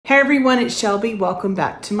everyone, it's Shelby. Welcome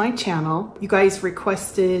back to my channel. You guys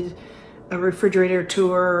requested a refrigerator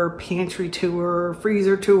tour, pantry tour,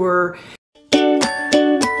 freezer tour.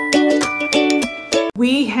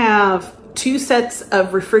 We have two sets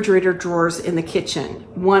of refrigerator drawers in the kitchen,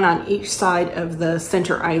 one on each side of the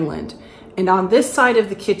center island. And on this side of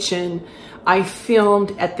the kitchen, I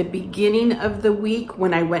filmed at the beginning of the week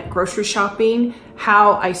when I went grocery shopping,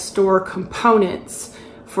 how I store components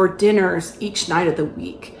for dinners each night of the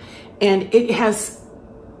week. And it has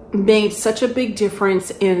made such a big difference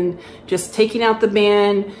in just taking out the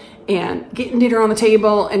bin and getting dinner on the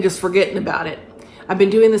table and just forgetting about it. I've been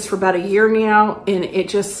doing this for about a year now, and it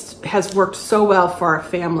just has worked so well for our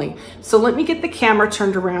family. So let me get the camera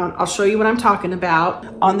turned around. I'll show you what I'm talking about.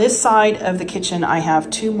 On this side of the kitchen, I have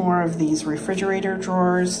two more of these refrigerator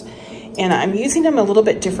drawers, and I'm using them a little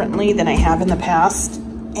bit differently than I have in the past.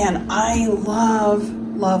 And I love,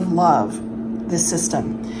 love, love this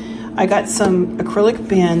system. I got some acrylic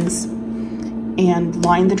bins and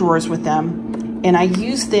lined the drawers with them, and I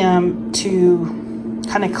use them to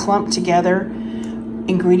kind of clump together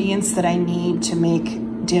ingredients that I need to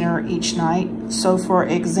make dinner each night. So for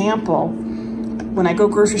example, when I go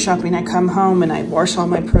grocery shopping, I come home and I wash all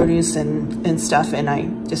my produce and stuff, and I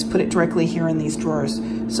just put it directly here in these drawers.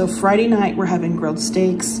 So Friday night, we're having grilled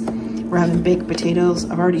steaks. We're having baked potatoes.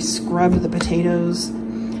 I've already scrubbed the potatoes.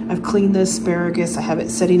 I've cleaned the asparagus. I have it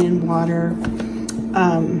setting in water.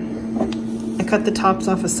 I cut the tops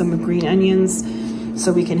off of some green onions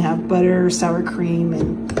so we can have butter, sour cream,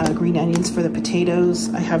 and green onions for the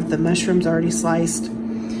potatoes. I have the mushrooms already sliced.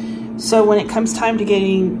 So when it comes time to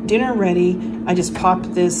getting dinner ready, I just pop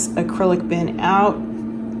this acrylic bin out.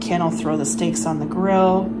 Ken will throw the steaks on the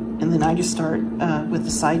grill, and then I just start with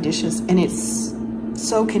the side dishes. And it's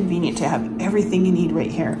so convenient to have everything you need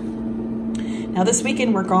right here. Now this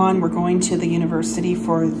weekend we're going to the university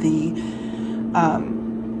for the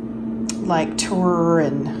like tour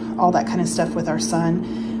and all that kind of stuff with our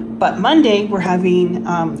son. But Monday we're having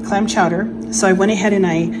clam chowder. So I went ahead and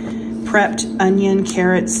I prepped onion,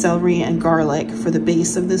 carrots, celery, and garlic for the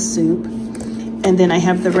base of this soup. And then I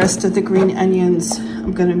have the rest of the green onions.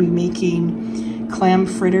 I'm gonna be making clam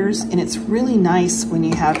fritters, and it's really nice when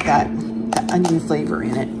you have that onion flavor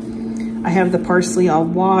in it. I have the parsley all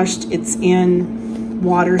washed. It's in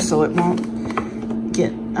water so it won't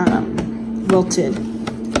get wilted,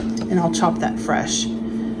 and I'll chop that fresh.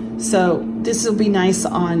 So this will be nice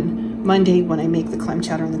on Monday when I make the clam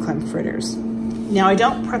chowder and the clam fritters. Now I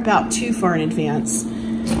don't prep out too far in advance.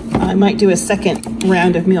 I might do a second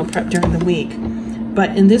round of meal prep during the week.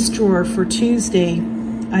 But in this drawer for Tuesday,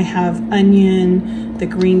 I have onion, the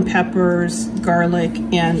green peppers, garlic,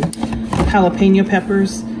 and jalapeno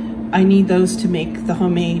peppers. I need those to make the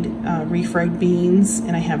homemade refried beans,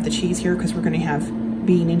 and I have the cheese here because we're going to have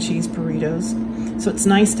bean and cheese burritos. So it's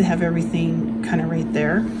nice to have everything kind of right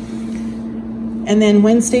there. And then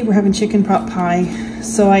Wednesday we're having chicken pot pie.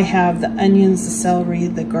 So I have the onions, the celery,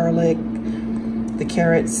 the garlic, the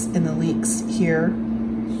carrots, and the leeks here.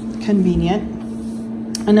 Convenient.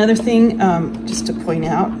 Another thing, just to point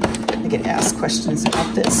out, I get asked questions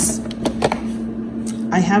about this.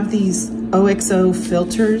 I have these OXO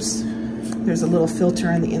filters. There's a little filter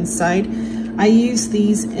on the inside. I use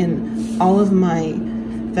these in all of my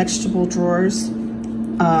vegetable drawers.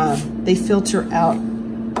 They filter out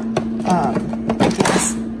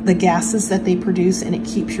the gases that they produce, and it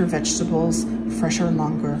keeps your vegetables fresher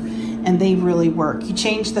longer. And they really work. You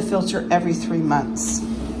change the filter every 3 months.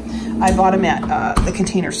 I bought them at the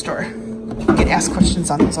Container Store. I get asked questions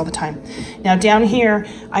on those all the time. Now down here,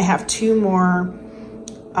 I have two more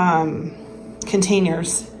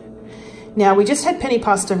containers. Now we just had penny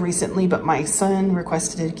pasta recently, but my son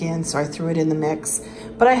requested it again, so I threw it in the mix.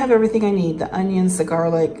 But I have everything I need: the onions, the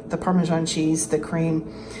garlic, the Parmesan cheese, the cream,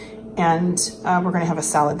 and we're gonna have a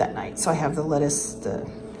salad that night. So I have the lettuce, the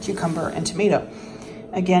cucumber, and tomato.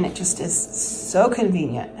 Again, it just is so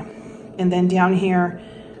convenient. And then down here,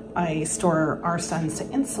 I store our son's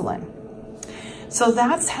insulin. So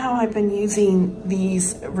that's how I've been using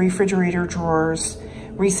these refrigerator drawers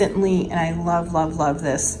recently, and I love, love, love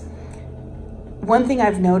this. One thing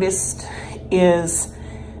I've noticed is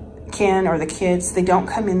Ken or the kids, they don't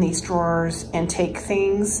come in these drawers and take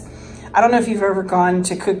things. I don't know if you've ever gone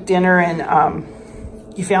to cook dinner and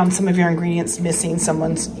you found some of your ingredients missing,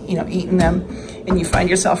 someone's eaten them, and you find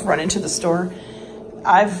yourself running to the store.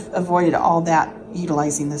 I've avoided all that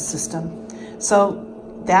utilizing this system. So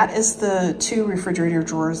that is the two refrigerator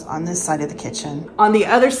drawers on this side of the kitchen. On the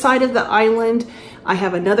other side of the island, I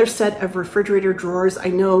have another set of refrigerator drawers. I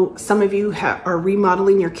know some of you are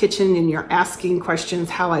remodeling your kitchen and you're asking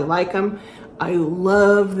questions how I like them. I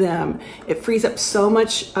love them. It frees up so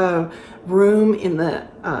much room in the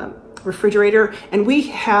refrigerator, and we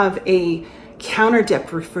have a counter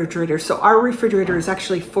depth refrigerator. So our refrigerator is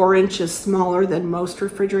actually 4 inches smaller than most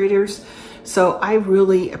refrigerators. So I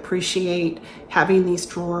really appreciate having these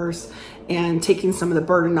drawers and taking some of the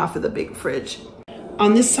burden off of the big fridge.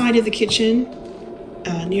 On this side of the kitchen,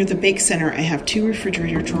 near the bake center, I have 2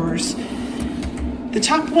 refrigerator drawers. The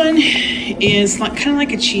top one is kind of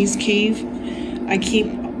like a cheese cave. I keep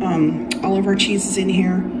all of our cheeses in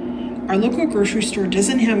here. Our local grocery store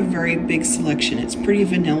doesn't have a very big selection. It's pretty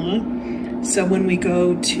vanilla. So when we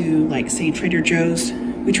go to, like, say, Trader Joe's,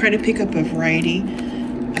 we try to pick up a variety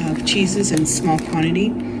of cheeses in small quantity,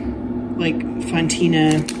 like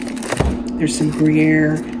Fontina. There's some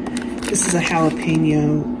Gruyere. This is a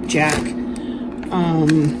jalapeno jack.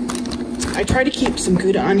 I try to keep some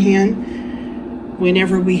Gouda on hand.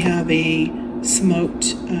 Whenever we have a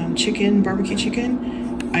smoked chicken, barbecue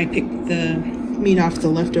chicken, I pick the meat off the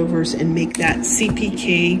leftovers and make that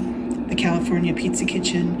CPK, the California Pizza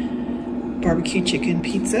Kitchen barbecue chicken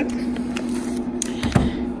pizza.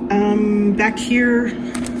 Back here,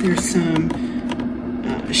 there's some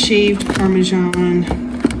shaved Parmesan,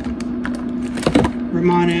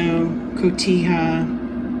 Romano, Cotija,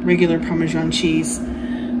 regular Parmesan cheese.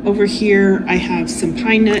 Over here, I have some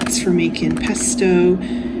pine nuts for making pesto.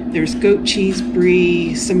 There's goat cheese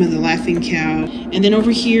brie, some of the Laughing Cow. And then over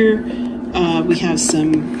here, we have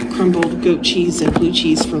some crumbled goat cheese and blue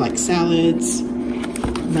cheese for like salads.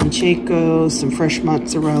 Manchego, some fresh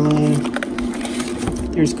mozzarella.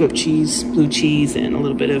 There's goat cheese, blue cheese, and a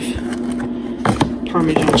little bit of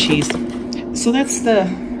Parmesan cheese. So that's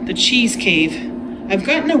the cheese cave. I've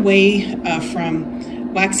gotten away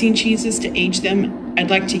from waxing cheeses to age them. I'd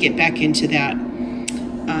like to get back into that.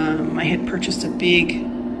 I had purchased a big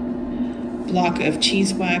block of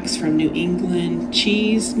cheese wax from New England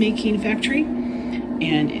Cheese Making Factory.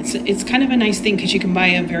 And it's kind of a nice thing because you can buy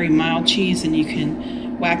a very mild cheese and you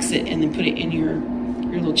can wax it and then put it in your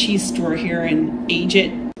little cheese drawer here and age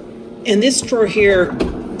it. And this drawer here,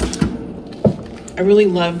 I really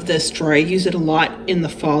love this drawer. I use it a lot in the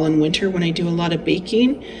fall and winter when I do a lot of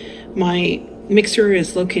baking. My mixer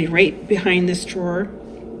is located right behind this drawer,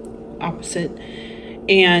 opposite,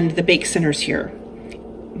 and the bake center's here.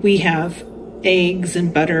 We have eggs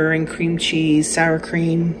and butter and cream cheese, sour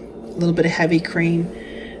cream, a little bit of heavy cream.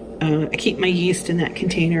 I keep my yeast in that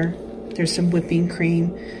container. There's some whipping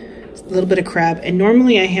cream, a little bit of crab, and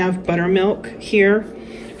normally I have buttermilk here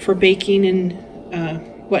for baking and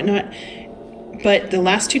whatnot. But the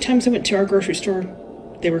last 2 times I went to our grocery store,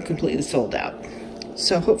 they were completely sold out.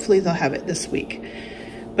 So hopefully they'll have it this week.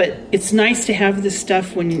 But it's nice to have this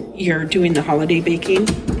stuff when you're doing the holiday baking.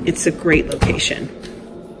 It's a great location.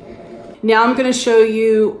 Now I'm going to show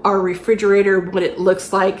you our refrigerator, what it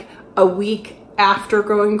looks like a week after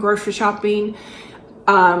going grocery shopping.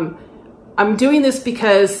 I'm doing this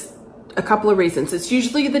because a couple of reasons. It's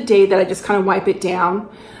usually the day that I just kind of wipe it down,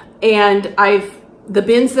 and the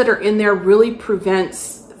bins that are in there really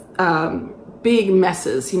prevents big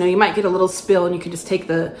messes. You know, you might get a little spill and you can just take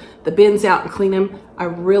the bins out and clean them. I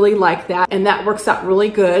really like that, and that works out really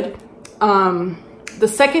good. The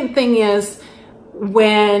second thing is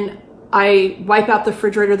when I wipe out the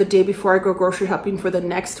refrigerator the day before I go grocery shopping for the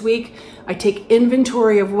next week, I take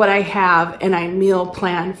inventory of what I have and I meal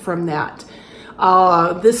plan from that.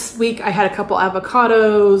 This week I had a couple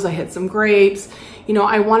avocados, I had some grapes. You know,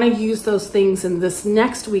 I want to use those things in this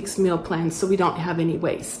next week's meal plan so we don't have any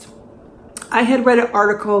waste. I had read an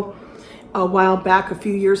article a while back, a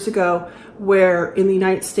few years ago, where in the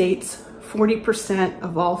United States, 40%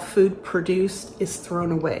 of all food produced is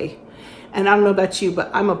thrown away. And I don't know about you, but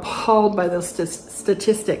I'm appalled by those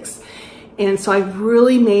statistics. And so I've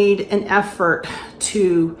really made an effort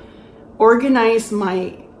to organize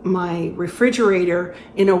my refrigerator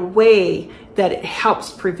in a way that it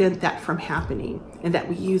helps prevent that from happening and that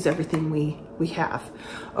we use everything we have.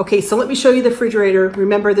 Okay, so let me show you the refrigerator.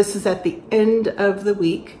 Remember, this is at the end of the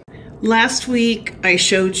week. Last week, I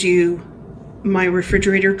showed you my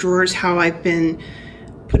refrigerator drawers, how I've been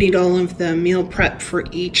putting all of the meal prep for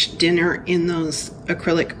each dinner in those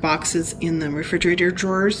acrylic boxes in the refrigerator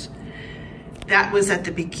drawers. That was at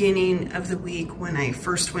the beginning of the week when I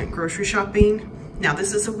first went grocery shopping. Now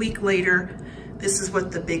this is a week later. This is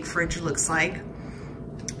what the big fridge looks like.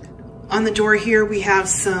 On the door here we have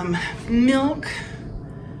some milk,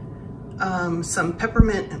 some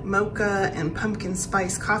peppermint mocha and pumpkin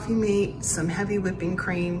spice coffee mate, some heavy whipping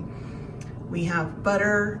cream. We have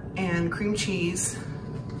butter and cream cheese.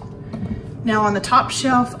 Now on the top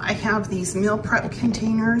shelf, I have these meal prep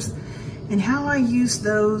containers, And how I use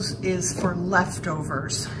those is for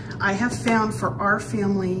leftovers. I have found for our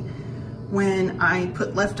family, when I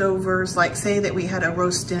put leftovers, like say that we had a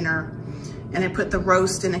roast dinner, and I put the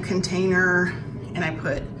roast in a container, and I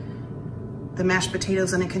put the mashed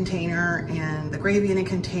potatoes in a container, and the gravy in a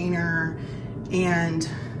container, and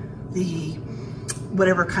the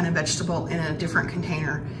whatever kind of vegetable in a different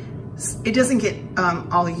container, it doesn't get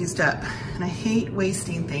all used up, and I hate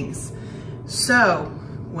wasting things. So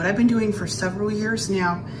what I've been doing for several years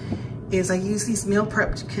now is I use these meal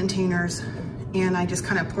prepped containers, and I just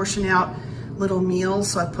kind of portion out little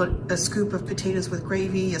meals. So I put a scoop of potatoes with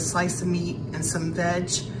gravy, a slice of meat, and some veg.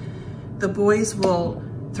 The boys will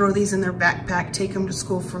throw these in their backpack, take them to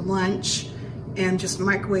school for lunch, and just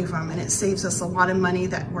microwave them. And it saves us a lot of money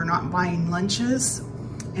that we're not buying lunches,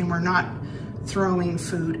 and we're not throwing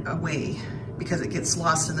food away because it gets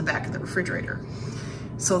lost in the back of the refrigerator.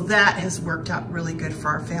 So that has worked out really good for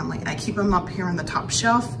our family. I keep them up here on the top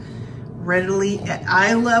shelf, readily at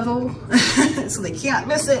eye level, so they can't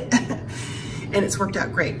miss it. And it's worked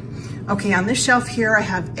out great. Okay, on this shelf here, I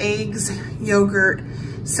have eggs, yogurt,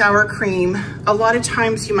 sour cream. A lot of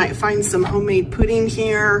times you might find some homemade pudding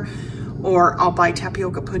here, or I'll buy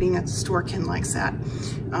tapioca pudding at the store. Ken likes that.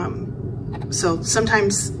 So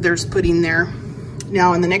sometimes there's pudding there.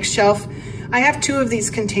 Now on the next shelf, I have 2 of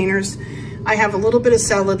these containers. I have a little bit of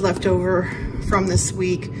salad left over from this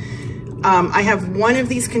week. I have one of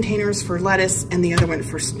these containers for lettuce and the other one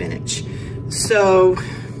for spinach. So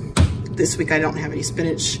this week I don't have any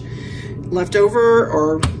spinach left over,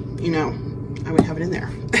 or, you know, I would have it in there.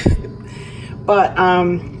 But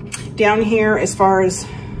down here, as far as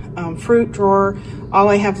fruit drawer, all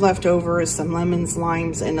I have left over is some lemons,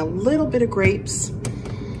 limes, and a little bit of grapes.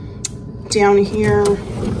 Down here,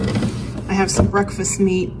 I have some breakfast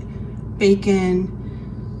meat, bacon,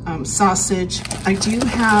 sausage. I do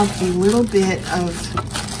have a little bit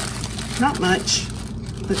of, not much,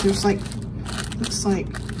 but there's like, looks like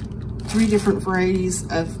 3 different varieties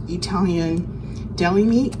of Italian deli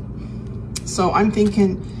meat. So I'm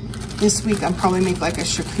thinking this week I'll probably make like a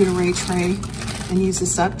charcuterie tray and use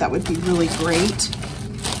this up. That would be really great.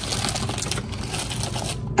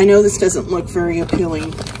 I know this doesn't look very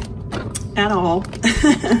appealing at all,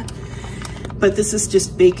 but this is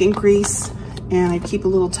just bacon grease, and I keep a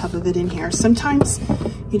little tub of it in here. Sometimes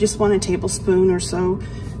you just want a tablespoon or so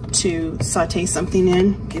to saute something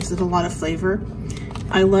in, gives it a lot of flavor.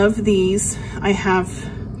 I love these. I have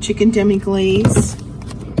chicken demi-glaze,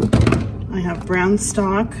 I have brown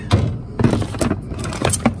stock,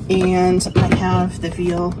 and I have the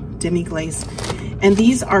veal demi-glaze. And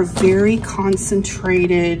these are very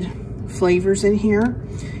concentrated flavors in here.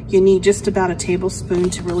 You need just about a tablespoon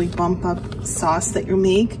to really bump up sauce that you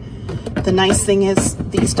make. The nice thing is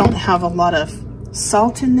these don't have a lot of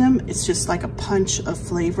salt in them. It's just like a punch of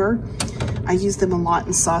flavor. I use them a lot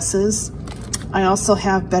in sauces. I also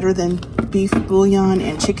have Better Than beef bouillon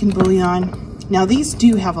and chicken bouillon. Now these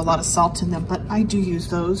do have a lot of salt in them, but I do use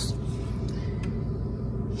those.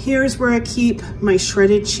 Here's where I keep my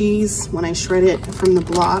shredded cheese when I shred it from the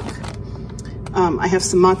block. I have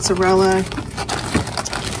some mozzarella,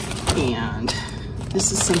 and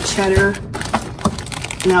this is some cheddar.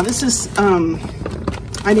 Now this is,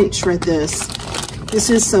 I didn't shred this. This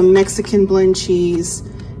is some Mexican blend cheese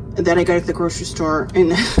that I got at the grocery store,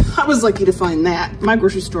 and I was lucky to find that. My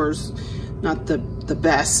grocery store's not the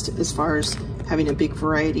best as far as having a big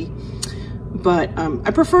variety, but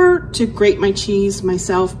I prefer to grate my cheese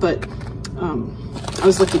myself, but I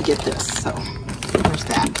was lucky to get this, so there's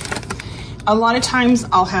that. A lot of times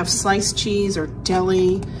I'll have sliced cheese or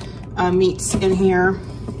deli meats in here,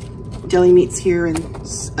 deli meats here, and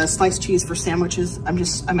sliced cheese for sandwiches.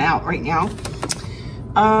 I'm out right now.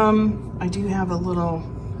 I do have a little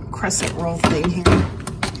crescent roll thing here.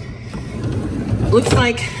 Looks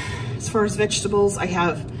like, as far as vegetables, I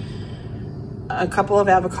have a couple of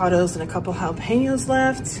avocados and a couple jalapenos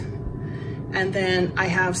left. And then I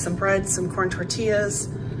have some bread, some corn tortillas.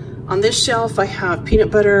 On this shelf, I have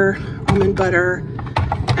peanut butter, almond butter,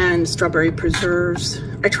 and strawberry preserves.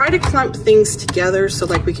 I try to clump things together so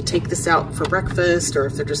like we could take this out for breakfast, or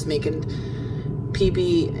if they're just making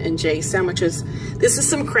PB&J sandwiches. This is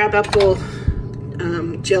some crabapple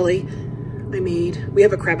jelly I made. We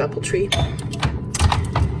have a crabapple tree.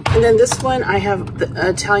 And then this one, I have the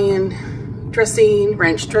Italian dressing,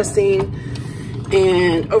 ranch dressing.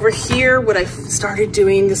 And over here, what I've started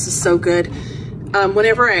doing, this is so good.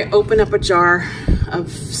 Whenever I open up a jar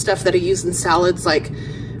of stuff that I use in salads, like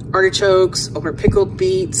artichokes or pickled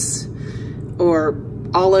beets or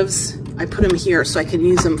olives, I put them here so I can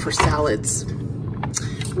use them for salads.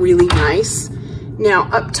 Really nice. Now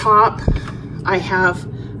up top, I have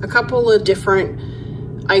a couple of different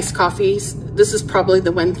iced coffees. This is probably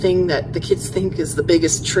the one thing that the kids think is the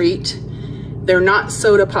biggest treat. They're not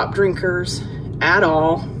soda pop drinkers at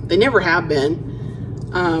all. They never have been.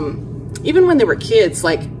 Even when they were kids,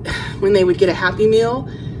 like when they would get a Happy Meal,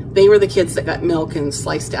 they were the kids that got milk and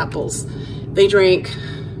sliced apples. They drank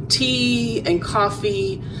tea and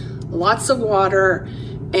coffee, lots of water,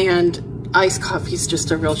 and iced coffee is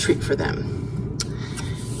just a real treat for them.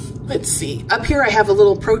 Let's see, up here I have a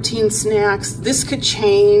little protein snacks. This could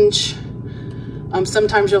change.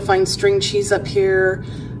 Sometimes you'll find string cheese up here.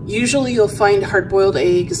 Usually you'll find hard-boiled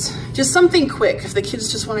eggs. Just something quick. If the kids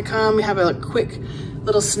just want to come have a quick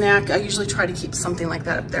little snack, I usually try to keep something like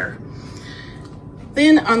that up there.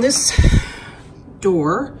 Then on this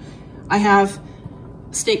door, I have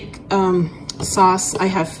steak sauce. I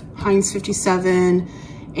have Heinz 57,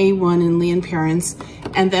 A1, and Lee and Perrins.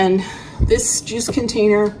 And then this juice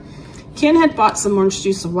container, Ken had bought some orange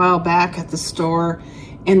juice a while back at the store,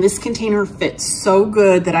 and this container fits so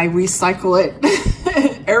good that I recycle it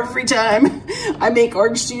every time I make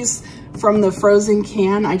orange juice from the frozen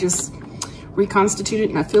can. I just reconstitute it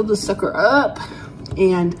and I fill the sucker up,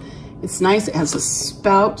 and it's nice. It has a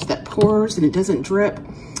spout that pours and it doesn't drip.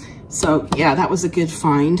 So yeah, that was a good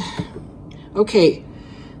find. Okay,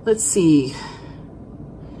 let's see.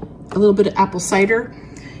 A little bit of apple cider.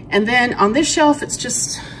 And then on this shelf, it's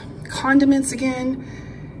just condiments again.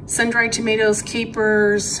 Sun-dried tomatoes,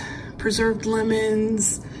 capers, preserved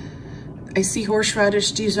lemons. I see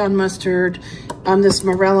horseradish, Dijon mustard, this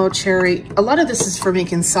Morello cherry. A lot of this is for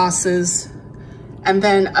making sauces. And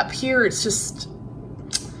then up here, it's just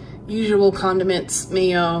usual condiments,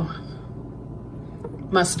 mayo,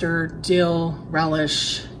 mustard, dill,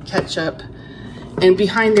 relish, ketchup. And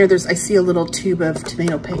behind there, I see a little tube of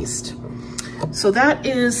tomato paste. So that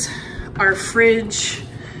is our fridge,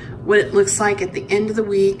 what it looks like at the end of the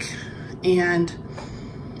week. And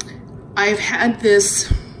I've had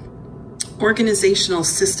this organizational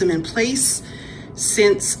system in place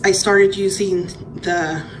since I started using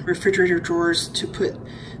the refrigerator drawers to put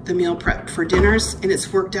the meal prep for dinners, and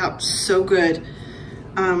it's worked out so good.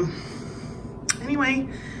 Anyway,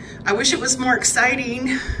 I wish it was more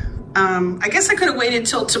exciting. I guess I could have waited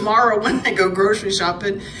till tomorrow when I go grocery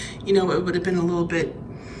shopping. You know, it would have been a little bit,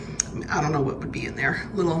 I don't know what would be in there,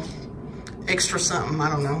 a little extra something, I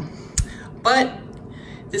don't know. But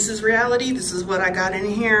this is reality. This is what I got in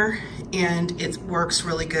here, and it works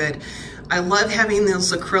really good. I love having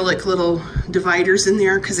those acrylic little dividers in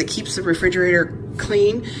there because it keeps the refrigerator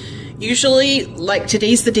clean. Usually, like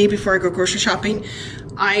today's the day before I go grocery shopping,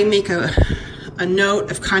 I make a note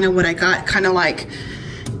of kind of what I got, kind of like,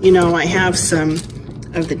 you know, I have some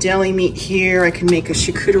of the deli meat here. I can make a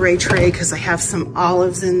charcuterie tray because I have some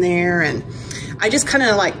olives in there, and I just kind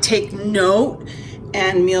of like take note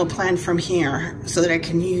and meal plan from here so that I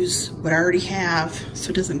can use what I already have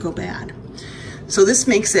so it doesn't go bad. So this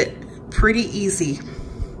makes it pretty easy.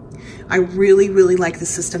 I really, really like the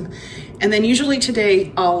system. And then usually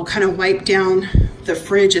today I'll kind of wipe down the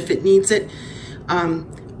fridge if it needs it.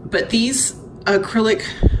 But these acrylic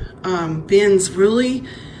bins really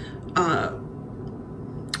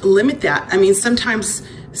limit that. I mean, sometimes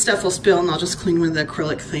stuff will spill and I'll just clean one of the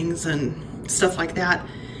acrylic things and stuff like that.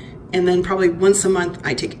 And then probably once a month,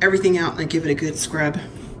 I take everything out and I give it a good scrub.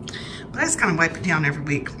 But I just kind of wipe it down every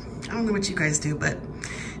week. I don't know what you guys do, but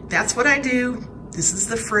that's what I do. This is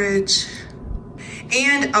the fridge.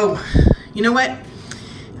 And, oh, you know what?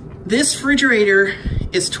 This refrigerator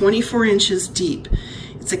is 24 inches deep.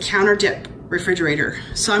 It's a counter depth refrigerator.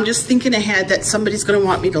 So I'm just thinking ahead that somebody's gonna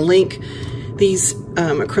want me to link these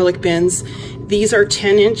acrylic bins. These are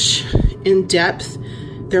 10-inch in depth.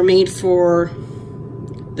 They're made for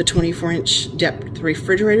the 24-inch depth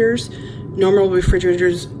refrigerators. Normal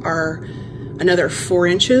refrigerators are another 4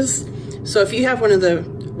 inches. So if you have one of the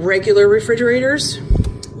regular refrigerators,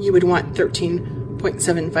 you would want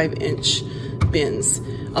 13.75 inch bins.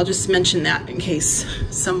 I'll just mention that in case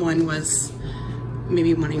someone was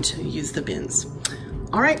maybe wanting to use the bins.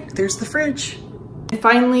 All right, there's the fridge. And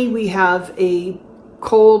finally, we have a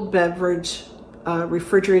cold beverage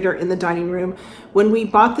refrigerator in the dining room. When we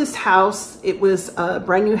bought this house, it was a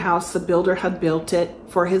brand new house. The builder had built it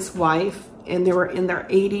for his wife, and they were in their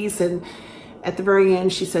 80s, and at the very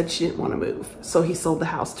end, she said she didn't want to move, so he sold the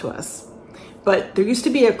house to us. But there used to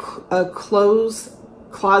be a clothes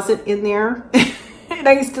closet in there, and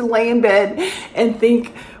I used to lay in bed and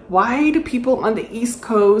think, why do people on the East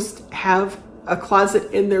Coast have a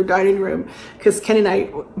closet in their dining room? Because Ken and I,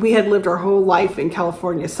 we had lived our whole life in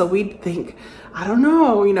California, so we'd think, I don't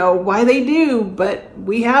know, you know, why they do, but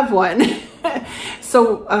we have one.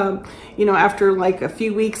 So, you know, after like a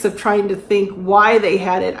few weeks of trying to think why they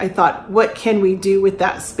had it, I thought, what can we do with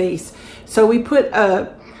that space? So we put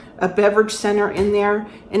a beverage center in there,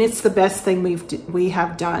 and it's the best thing we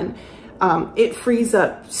have done. It frees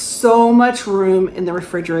up so much room in the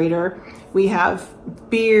refrigerator. We have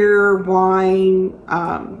beer, wine,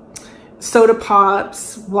 soda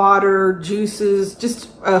pops, water, juices, just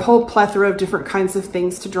a whole plethora of different kinds of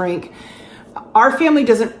things to drink. Our family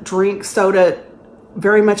doesn't drink soda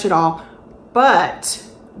very much at all, but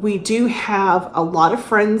we do have a lot of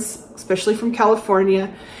friends, especially from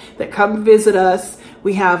California, that come visit us.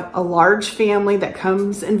 We have a large family that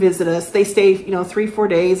comes and visit us. They stay, you know, 3-4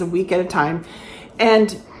 days, a week at a time.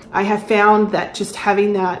 And I have found that just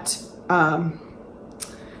having that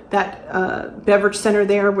beverage center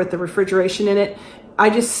there with the refrigeration in it, I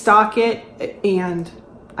just stock it, and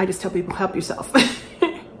I just tell people, help yourself.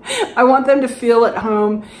 I want them to feel at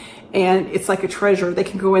home, and it's like a treasure. They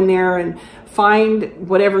can go in there and find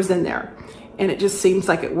whatever's in there. And it just seems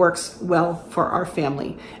like it works well for our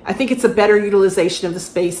family. I think it's a better utilization of the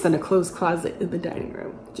space than a closed closet in the dining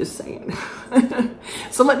room, just saying.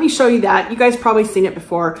 So let me show you that. You guys probably seen it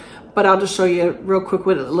before, but I'll just show you real quick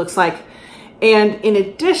what it looks like. And in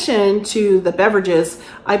addition to the beverages,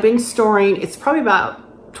 I've been storing, it's probably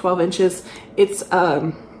about 12 inches. It's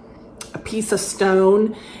a piece of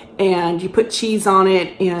stone, and you put cheese on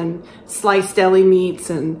it and sliced deli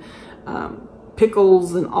meats and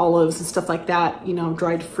pickles and olives and stuff like that, you know,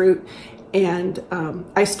 dried fruit. And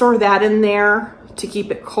I store that in there to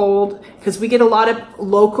keep it cold, because we get a lot of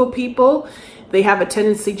local people. They have a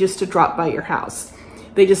tendency just to drop by your house.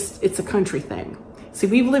 It's a country thing. See,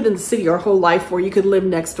 we've lived in the city our whole life, where you could live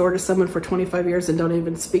next door to someone for 25 years and don't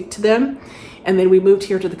even speak to them. And then we moved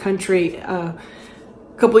here to the country a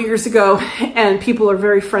couple of years ago, and people are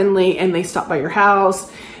very friendly and they stop by your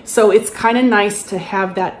house. So it's kind of nice to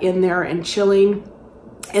have that in there and chilling.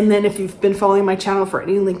 And then if you've been following my channel for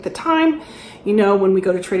any length of time, you know, when we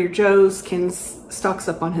go to Trader Joe's, Ken stocks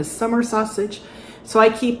up on his summer sausage. So I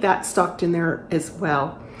keep that stocked in there as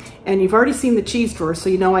well. And you've already seen the cheese drawer, so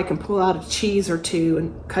you know I can pull out a cheese or two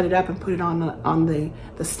and cut it up and put it on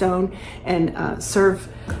the stone and serve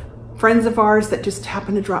friends of ours that just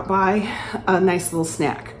happen to drop by a nice little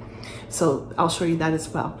snack. So I'll show you that as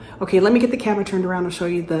well. Okay, let me get the camera turned around and show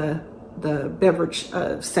you the beverage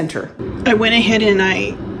center. I went ahead and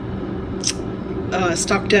I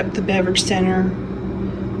stocked up the beverage center,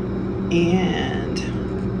 and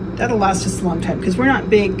that'll last us a long time, because we're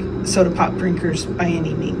not big soda pop drinkers by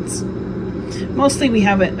any means. Mostly we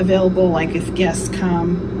have it available like if guests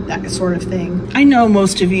come, that sort of thing. I know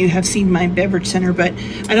most of you have seen my beverage center, but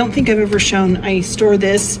I don't think I've ever shown. I store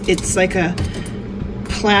this. It's like a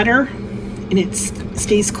platter, and it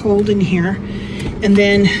stays cold in here. And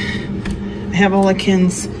then I have all of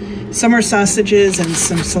Ken's summer sausages and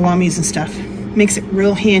some salamis and stuff. Makes it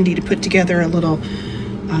real handy to put together a little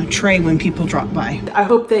tray when people drop by. I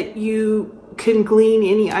hope that you can glean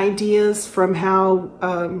any ideas from how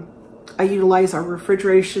I utilize our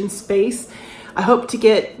refrigeration space. I hope to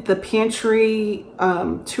get the pantry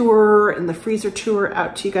tour and the freezer tour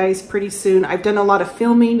out to you guys pretty soon. I've done a lot of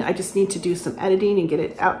filming. I just need to do some editing and get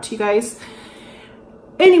it out to you guys.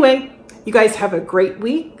 Anyway, you guys have a great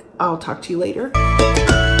week. I'll talk to you later.